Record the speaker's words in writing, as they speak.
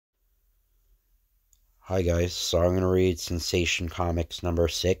Hi guys, so I'm going to read Sensation Comics number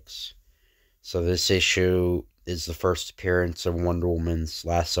 6. So this issue is the first appearance of Wonder Woman's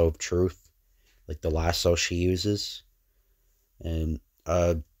Lasso of Truth, like the lasso she uses. And,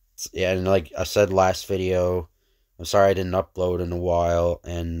 yeah, and like I said last video, I'm sorry I didn't upload in a while,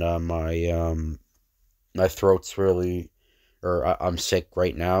 and my throat's really, I'm sick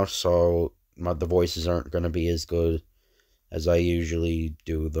right now, so the voices aren't going to be as good as I usually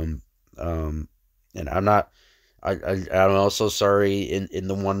do them. And I'm also sorry in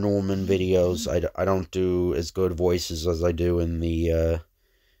the Wonder Woman videos. I don't do as good voices as I do in the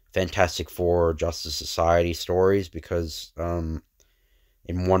Fantastic Four Justice Society stories because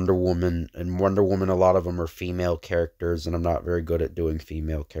in Wonder Woman a lot of them are female characters, and I'm not very good at doing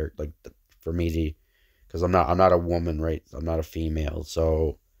female character for me to, because I'm not a woman, right? I'm not a female,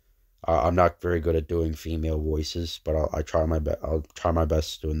 so I'm not very good at doing female voices, but I'll try my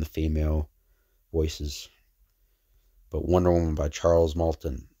best doing the female voices. But Wonder Woman by Charles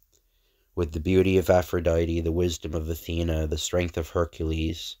Malton. With the beauty of Aphrodite, the wisdom of Athena, the strength of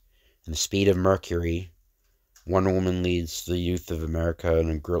Hercules, and the speed of Mercury, Wonder Woman leads the youth of America in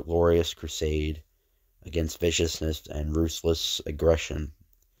a glorious crusade against viciousness and ruthless aggression.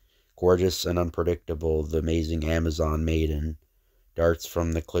 Gorgeous and unpredictable, the amazing Amazon maiden darts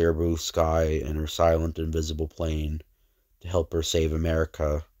from the clear blue sky and her silent invisible plane to help her save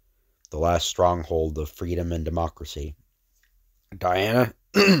America, the last stronghold of freedom and democracy. Diana?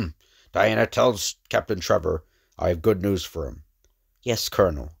 Diana tells Captain Trevor I have good news for him. Yes,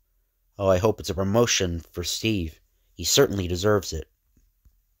 Colonel. Oh, I hope it's a promotion for Steve. He certainly deserves it.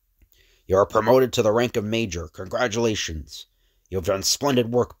 You are promoted to the rank of Major. Congratulations. You have done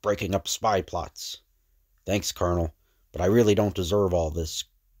splendid work breaking up spy plots. Thanks, Colonel, but I really don't deserve all this.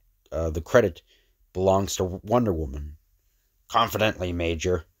 The credit belongs to Wonder Woman. Confidently,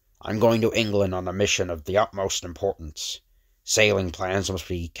 Major. I'm going to England on a mission of the utmost importance. Sailing plans must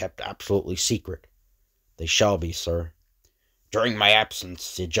be kept absolutely secret. They shall be, sir. During my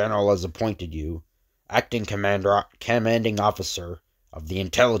absence, the General has appointed you acting commanding officer of the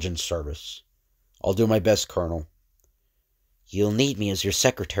Intelligence Service. I'll do my best, Colonel. You'll need me as your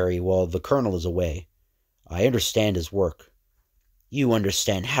secretary while the Colonel is away. I understand his work. You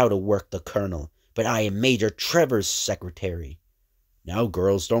understand how to work the Colonel, but I am Major Trevor's secretary. Now,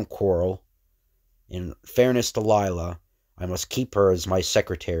 girls, don't quarrel. In fairness to Lila, I must keep her as my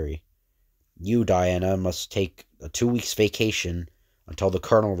secretary. You, Diana, must take a 2 weeks vacation until the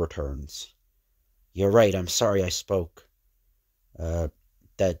Colonel returns. You're right, I'm sorry I spoke.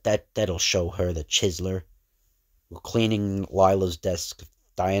 That'll show her, the chiseler. While cleaning Lila's desk,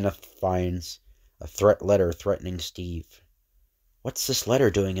 Diana finds a letter threatening Steve. What's this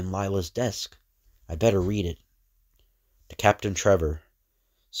letter doing in Lila's desk? I better read it. To Captain Trevor.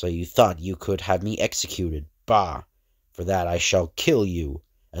 So you thought you could have me executed? Bah! For that I shall kill you,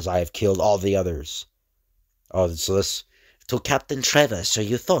 as I have killed all the others. Oh, so this... To Captain Trevor, so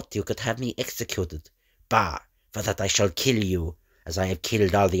you thought you could have me executed? Bah! For that I shall kill you, as I have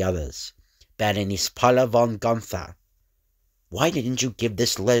killed all the others. Baroness Paula von Gunther. Why didn't you give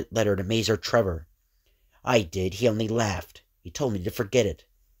this letter to Major Trevor? I did, he only laughed. He told me to forget it,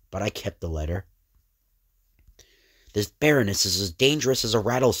 but I kept the letter. This Baroness is as dangerous as a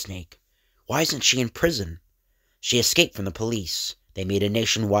rattlesnake. Why isn't she in prison? She escaped from the police. They made a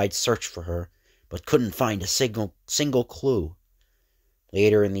nationwide search for her, but couldn't find a single clue.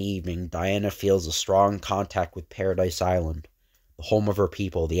 Later in the evening, Diana feels a strong contact with Paradise Island, the home of her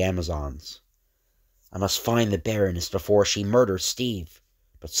people, the Amazons. I must find the Baroness before she murders Steve,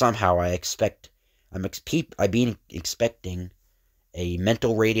 but somehow I've been expecting a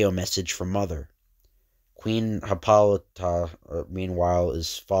mental radio message from Mother. Queen Hippolyta, meanwhile,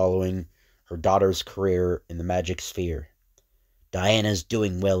 is following her daughter's career in the magic sphere. Diana's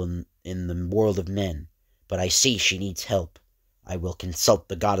doing well in the world of men, but I see she needs help. I will consult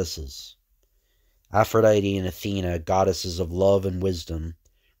the goddesses. Aphrodite and Athena, goddesses of love and wisdom,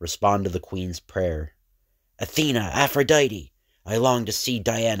 respond to the queen's prayer. Athena, Aphrodite, I long to see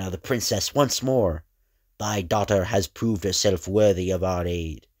Diana the princess once more. Thy daughter has proved herself worthy of our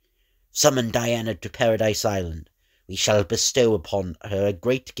aid. Summon Diana to Paradise Island. We shall bestow upon her a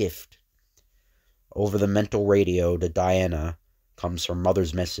great gift. Over the mental radio to Diana comes her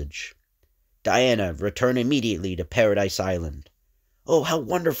mother's message. Diana, return immediately to Paradise Island. Oh, how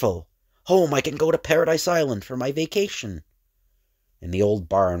wonderful! Home, I can go to Paradise Island for my vacation. In the old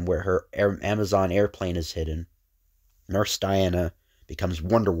barn where her Amazon airplane is hidden, Nurse Diana becomes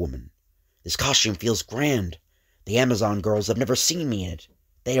Wonder Woman. This costume feels grand. The Amazon girls have never seen me in it.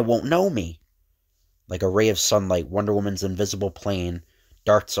 They won't know me. Like a ray of sunlight, Wonder Woman's invisible plane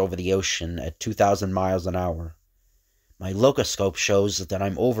darts over the ocean at 2,000 miles an hour. My locoscope shows that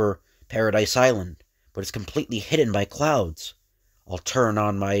I'm over Paradise Island, but it's completely hidden by clouds. I'll turn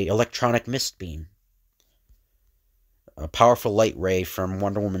on my electronic mist beam. A powerful light ray from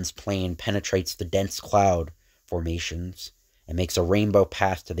Wonder Woman's plane penetrates the dense cloud formations and makes a rainbow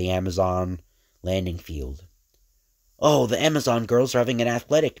path to the Amazon landing field. Oh, the Amazon girls are having an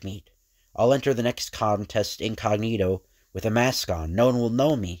athletic meet. I'll enter the next contest incognito with a mask on. No one will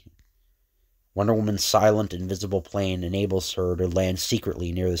know me. Wonder Woman's silent, invisible plane enables her to land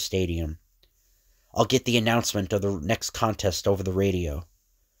secretly near the stadium. I'll get the announcement of the next contest over the radio.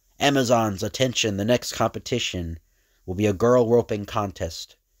 Amazons, attention, the next competition will be a girl roping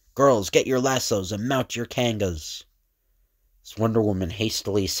contest. Girls, get your lassos and mount your kangas. As Wonder Woman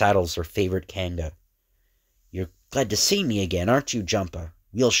hastily saddles her favorite kanga. You're glad to see me again, aren't you, Jumpa?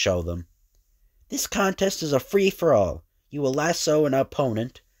 We'll show them. This contest is a free-for-all. You will lasso an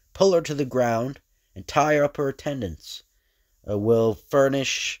opponent, pull her to the ground, and tie up her attendants. We'll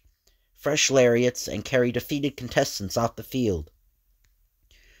furnish fresh lariats and carry defeated contestants off the field.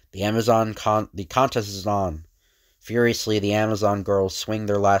 The contest is on. Furiously, the Amazon girls swing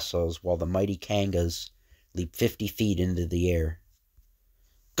their lassos while the mighty kangas leap 50 feet into the air.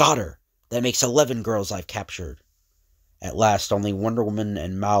 Got her! That makes 11 girls I've captured. At last, only Wonder Woman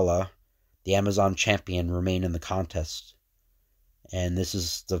and Mala, the Amazon champion, remain in the contest. And this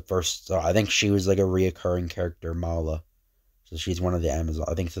is the first, I think she was like a reoccurring character, Mala. So she's one of the Amazon.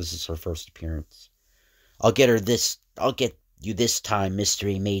 I think this is her first appearance. I'll get you this time,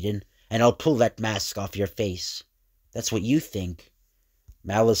 Mystery Maiden, and I'll pull that mask off your face. That's what you think.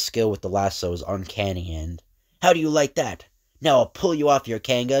 Mala's skill with the lasso is uncanny, and how do you like that? Now I'll pull you off your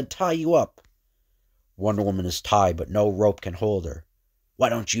kanga and tie you up. Wonder Woman is tied, but no rope can hold her. Why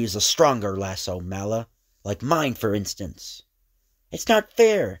don't you use a stronger lasso, Mala? Like mine, for instance. It's not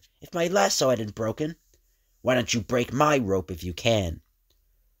fair. If my lasso hadn't broken, why don't you break my rope if you can?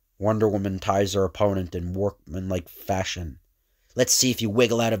 Wonder Woman ties her opponent in workmanlike fashion. Let's see if you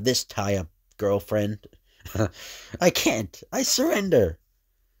wiggle out of this tie-up, girlfriend. I can't. I surrender.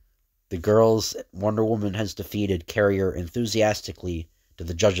 The girls Wonder Woman has defeated carry her enthusiastically to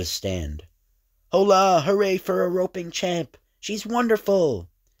the judges' stand. Hola! Hooray for a roping champ! She's wonderful!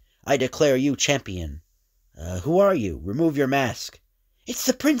 I declare you champion. Who are you? Remove your mask. It's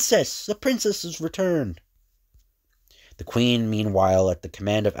the princess! The princess has returned! The queen, meanwhile, at the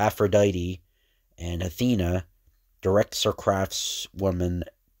command of Aphrodite and Athena, directs her craftswoman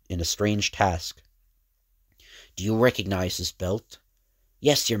in a strange task. Do you recognize this belt?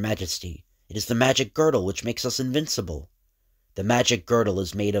 Yes, your majesty. It is the magic girdle which makes us invincible. The magic girdle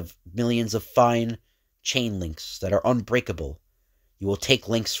is made of millions of fine chain links that are unbreakable. You will take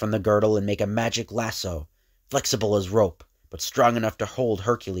links from the girdle and make a magic lasso, flexible as rope, but strong enough to hold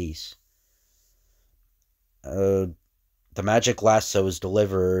Hercules. The magic lasso is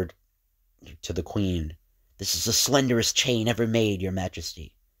delivered to the queen. This is the slenderest chain ever made, your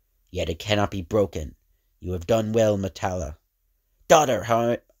majesty. Yet it cannot be broken. You have done well, Metalla. Daughter,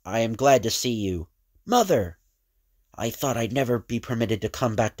 how I am glad to see you. Mother! I thought I'd never be permitted to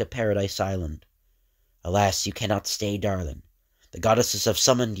come back to Paradise Island. Alas, you cannot stay, darling. The goddesses have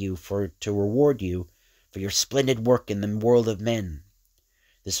summoned you to reward you for your splendid work in the world of men.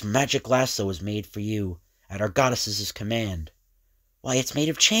 This magic lasso is made for you at our goddess's command. Why, it's made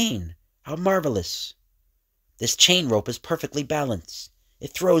of chain. How marvelous. This chain rope is perfectly balanced.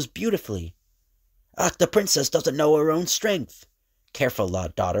 It throws beautifully. Ah, the princess doesn't know her own strength. Careful,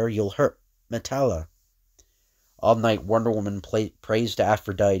 daughter, you'll hurt Metalla. All night Wonder Woman prays to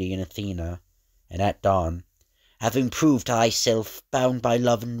Aphrodite and Athena, and at dawn, having proved thyself bound by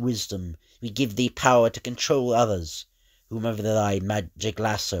love and wisdom, we give thee power to control others. Whomever thy magic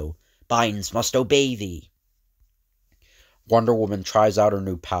lasso binds must obey thee. Wonder Woman tries out her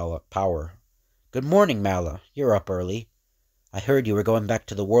new power. Good morning, Mala. You're up early. I heard you were going back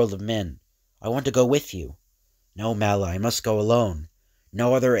to the world of men. I want to go with you. No, Mala, I must go alone.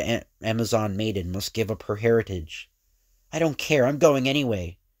 No other Amazon maiden must give up her heritage. I don't care. I'm going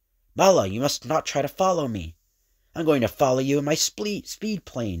anyway. Mala, you must not try to follow me. I'm going to follow you in my speed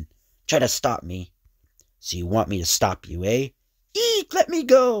plane. Try to stop me. So you want me to stop you, eh? Eek! Let me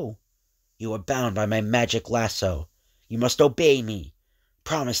go! You are bound by my magic lasso. You must obey me.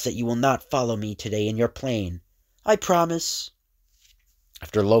 Promise that you will not follow me today in your plane. I promise.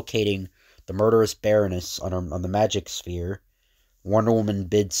 After locating the murderous Baroness on the magic sphere, Wonder Woman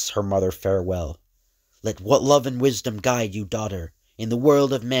bids her mother farewell. Let what love and wisdom guide you, daughter, in the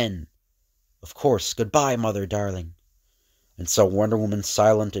world of men. Of course, goodbye, mother darling. And so Wonder Woman's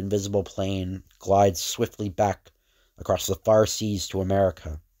silent, invisible plane glides swiftly back across the far seas to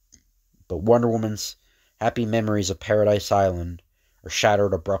America. But Wonder Woman's happy memories of Paradise Island are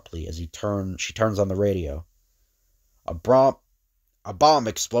shattered abruptly as she turns on the radio. A bomb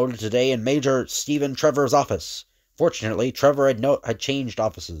exploded today in Major Stephen Trevor's office. Fortunately, Trevor had changed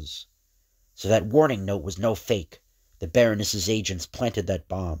offices. So that warning note was no fake. The Baroness's agents planted that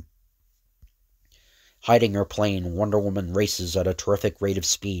bomb. Hiding her plane, Wonder Woman races at a terrific rate of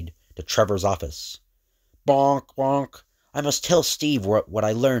speed to Trevor's office. Bonk, bonk. I must tell Steve what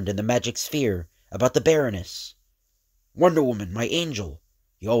I learned in the magic sphere about the Baroness. Wonder Woman, my angel.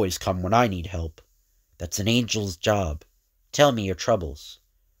 You always come when I need help. That's an angel's job. Tell me your troubles.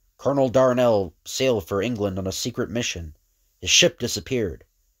 Colonel Darnell sailed for England on a secret mission. His ship disappeared.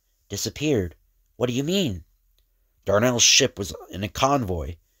 Disappeared? What do you mean? Darnell's ship was in a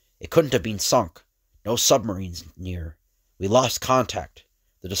convoy. It couldn't have been sunk. No submarines near. We lost contact.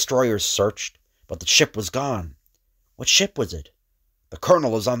 The destroyers searched, but the ship was gone. What ship was it? The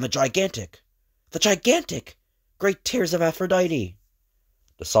Colonel is on the Gigantic. The Gigantic! Great tears of Aphrodite!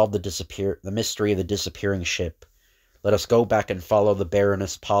 To solve the mystery of the disappearing ship, let us go back and follow the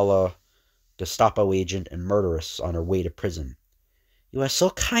Baroness Paula, Gestapo agent and murderess, on her way to prison. You are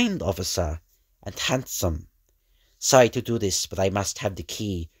so kind, officer, and handsome. Sorry to do this, but I must have the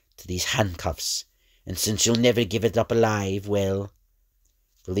key to these handcuffs, and since you'll never give it up alive, well...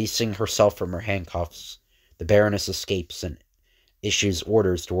 Releasing herself from her handcuffs, the Baroness escapes and issues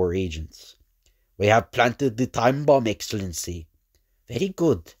orders to her agents. We have planted the time bomb, Excellency. Very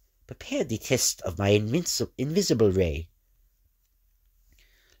good. Prepare the test of my invisible ray.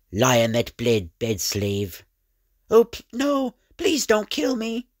 Lie on that bed, slave. Oh, no, please don't kill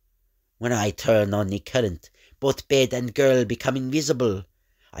me. When I turn on the current, both bed and girl become invisible.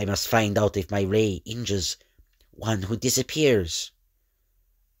 I must find out if my ray injures one who disappears.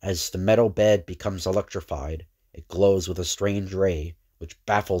 As the metal bed becomes electrified, it glows with a strange ray, which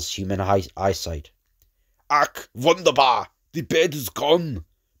baffles human eyesight. Ach, wunderbar! The bed is gone,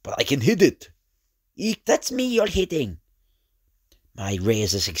 but I can hit it. Eek, that's me you're hitting. My ray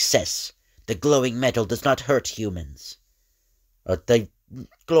is a success. The glowing metal does not hurt humans. The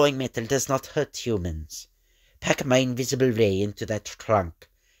glowing metal does not hurt humans. Pack my invisible ray into that trunk.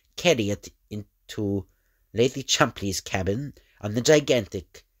 Carry it into Lady Champley's cabin on the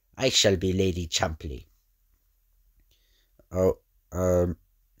Gigantic. I shall be Lady Champley. Oh,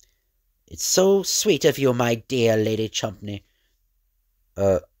 it's so sweet of you, my dear Lady Champley.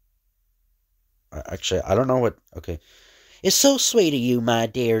 Actually, I don't know what... Okay. It's so sweet of you, my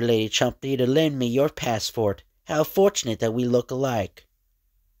dear Lady Champley, to lend me your passport. How fortunate that we look alike.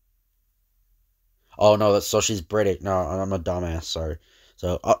 Oh, no, so she's British. No, I'm a dumbass, sorry.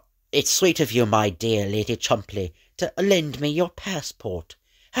 So, it's sweet of you, my dear Lady Champley, to lend me your passport.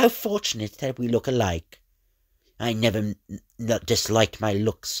 How fortunate that we look alike. I never disliked my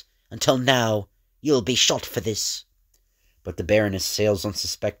looks. Until now, you'll be shot for this. But the Baroness sails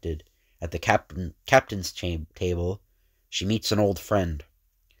unsuspected. At the captain's table, she meets an old friend.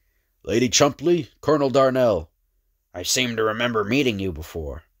 Lady Champley, Colonel Darnell. I seem to remember meeting you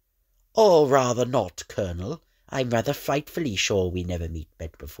before. Oh, rather not, Colonel. I'm rather frightfully sure we never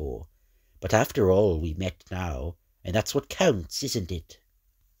met before. But after all, we met now, and that's what counts, isn't it?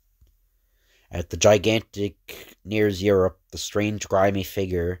 At the Gigantic nears Europe, the strange grimy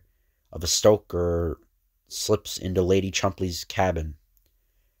figure of a stoker slips into Lady Champley's cabin.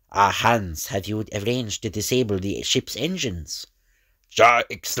 Ah, Hans, have you arranged to disable the ship's engines? Ja,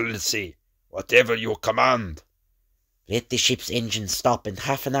 Excellency, whatever you command. Let the ship's engines stop in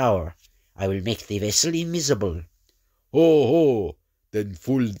half an hour. I will make the vessel invisible. Ho, ho, then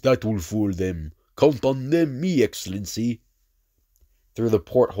that will fool them. Count on me, Excellency. Through the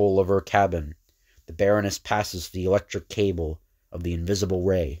porthole of her cabin, the Baroness passes the electric cable of the invisible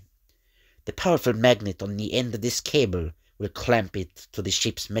ray. The powerful magnet on the end of this cable will clamp it to the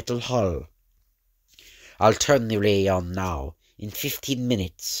ship's metal hull. I'll turn the ray on now. In 15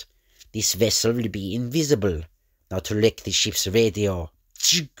 minutes, this vessel will be invisible. Now to wreck the ship's radio.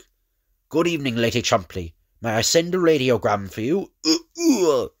 Good evening, Lady Champley. May I send a radiogram for you?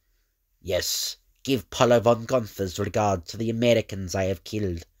 Yes. Give Paula von Gunther's regard to the Americans I have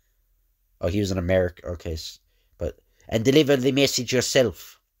killed. Oh, he was an American. Okay, and deliver the message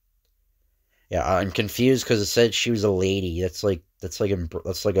yourself. Yeah, I'm confused because it said she was a lady. That's like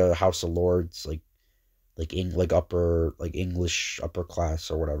a House of Lords, like English upper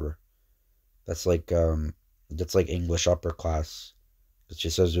class or whatever. That's like English upper class. It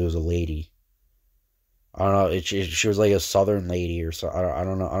just says it was a lady. I don't know. She was like a Southern lady or so. I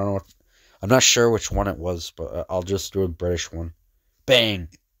don't know. I'm not sure which one it was, but I'll just do a British one. Bang.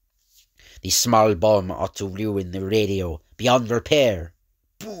 The small bomb ought to ruin the radio beyond repair.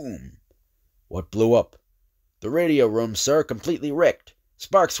 Boom! What blew up? The radio room, sir, completely wrecked.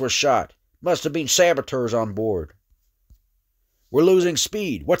 Sparks were shot. Must have been saboteurs on board. We're losing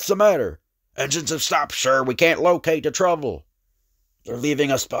speed. What's the matter? Engines have stopped, sir. We can't locate the trouble. They're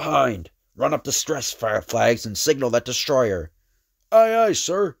leaving us behind. Run up the stress flags and signal that destroyer. Aye, aye,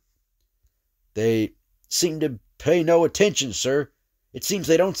 sir. They seem to pay no attention, sir. It seems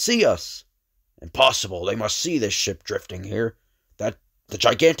they don't see us. Impossible. They must see this ship drifting here. The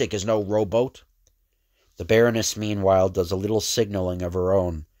Gigantic is no rowboat. The Baroness, meanwhile, does a little signaling of her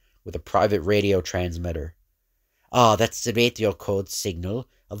own with a private radio transmitter. Ah, that's the radio code signal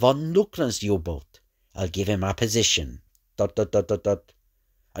of von Luckner's U-boat. I'll give him our position. ...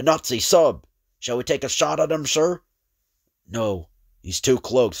 A Nazi sub. Shall we take a shot at him, sir? No, he's too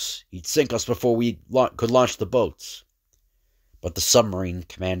close. He'd sink us before we could launch the boats. But the submarine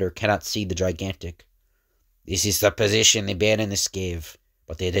commander cannot see the Gigantic. This is the position the Baroness gave,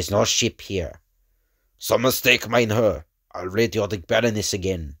 but there is no ship here. Some mistake, mein Herr. I'll radio the Baroness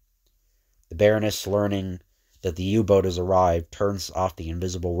again. The Baroness, learning that the U-boat has arrived, turns off the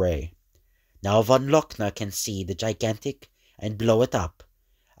invisible ray. Now von Lochner can see the Gigantic and blow it up.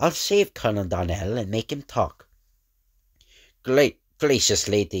 I'll save Colonel Darnell and make him talk. Gracious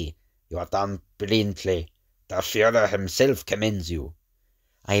lady, you have done brilliantly. The Führer himself commends you.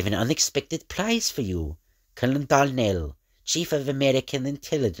 I have an unexpected prize for you. Colonel Darnell, Chief of American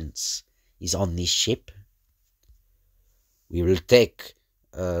Intelligence, is on this ship. We will take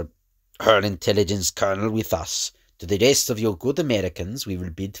her intelligence colonel with us. To the rest of your good Americans we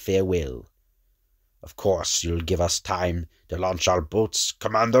will bid farewell. Of course you'll give us time to launch our boats,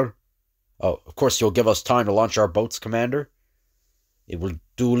 Commander? Oh, of course you'll give us time to launch our boats, Commander? It will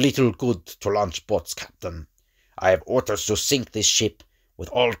do little good to launch boats, Captain. I have orders to sink this ship with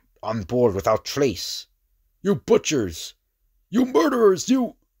all on board without trace. You butchers! You murderers!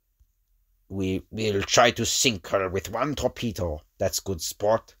 You... We will try to sink her with one torpedo. That's good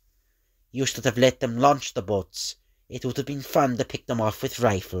sport. You should have let them launch the boats. It would have been fun to pick them off with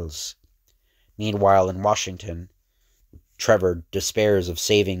rifles. Meanwhile, in Washington, Trevor despairs of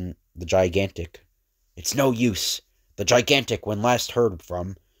saving the Gigantic. It's no use. The Gigantic, when last heard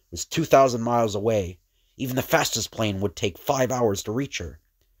from, was 2,000 miles away. Even the fastest plane would take 5 hours to reach her.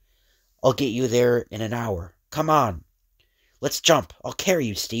 I'll get you there in an hour. Come on. Let's jump. I'll carry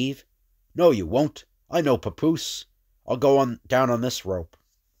you, Steve. No, you won't. I know Papoose. I'll go down on this rope.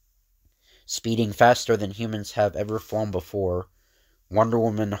 Speeding faster than humans have ever flown before, Wonder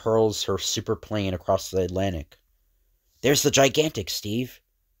Woman hurls her super plane across the Atlantic. There's the Gigantic, Steve.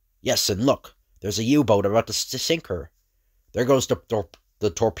 Yes, and look. There's a U-boat about to sink her. There goes the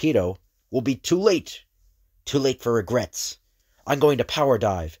torpedo. We'll be too late. Too late for regrets. I'm going to power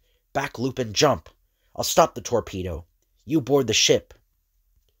dive, back loop and jump. I'll stop the torpedo. You board the ship.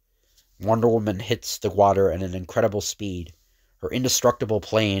 Wonder Woman hits the water at an incredible speed. Her indestructible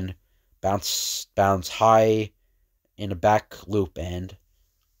plane bounds high in a back loop, and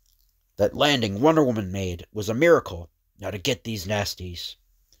that landing Wonder Woman made was a miracle. Now to get these nasties.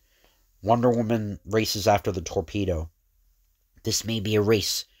 Wonder Woman races after the torpedo. This may be a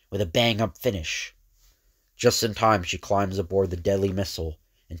race with a bang-up finish. Just in time, she climbs aboard the deadly missile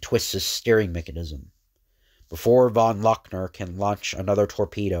and twists its steering mechanism. Before von Lochner can launch another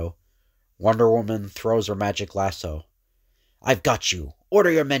torpedo, Wonder Woman throws her magic lasso. I've got you.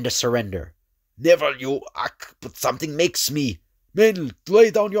 Order your men to surrender. Never, you ack, but something makes me. Men, lay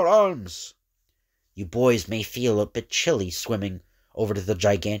down your arms. You boys may feel a bit chilly swimming over to the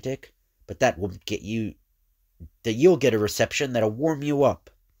Gigantic, but that will get you... you'll get a reception that'll warm you up.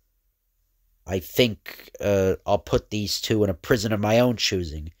 I think I'll put these two in a prison of my own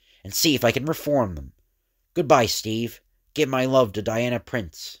choosing and see if I can reform them. Goodbye, Steve. Give my love to Diana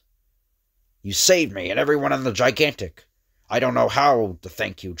Prince. You saved me and everyone on the Gigantic. I don't know how to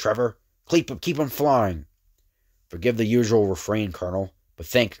thank you, Trevor. Keep 'em flying. Forgive the usual refrain, Colonel, but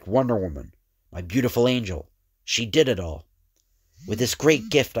thank Wonder Woman, my beautiful angel. She did it all. With this great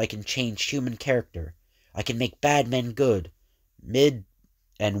gift, I can change human character. I can make bad men good,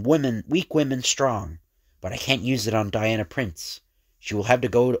 weak women strong. But I can't use it on Diana Prince. She will have to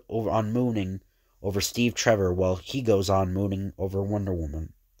go on mooning over Steve Trevor while he goes on mooning over Wonder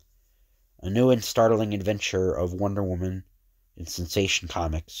Woman. A new and startling adventure of Wonder Woman in Sensation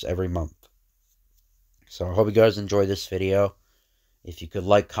Comics every month. So I hope you guys enjoyed this video. If you could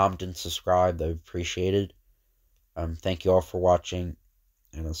like, comment, and subscribe, that would be appreciated. Thank you all for watching,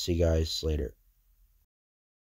 and I'll see you guys later.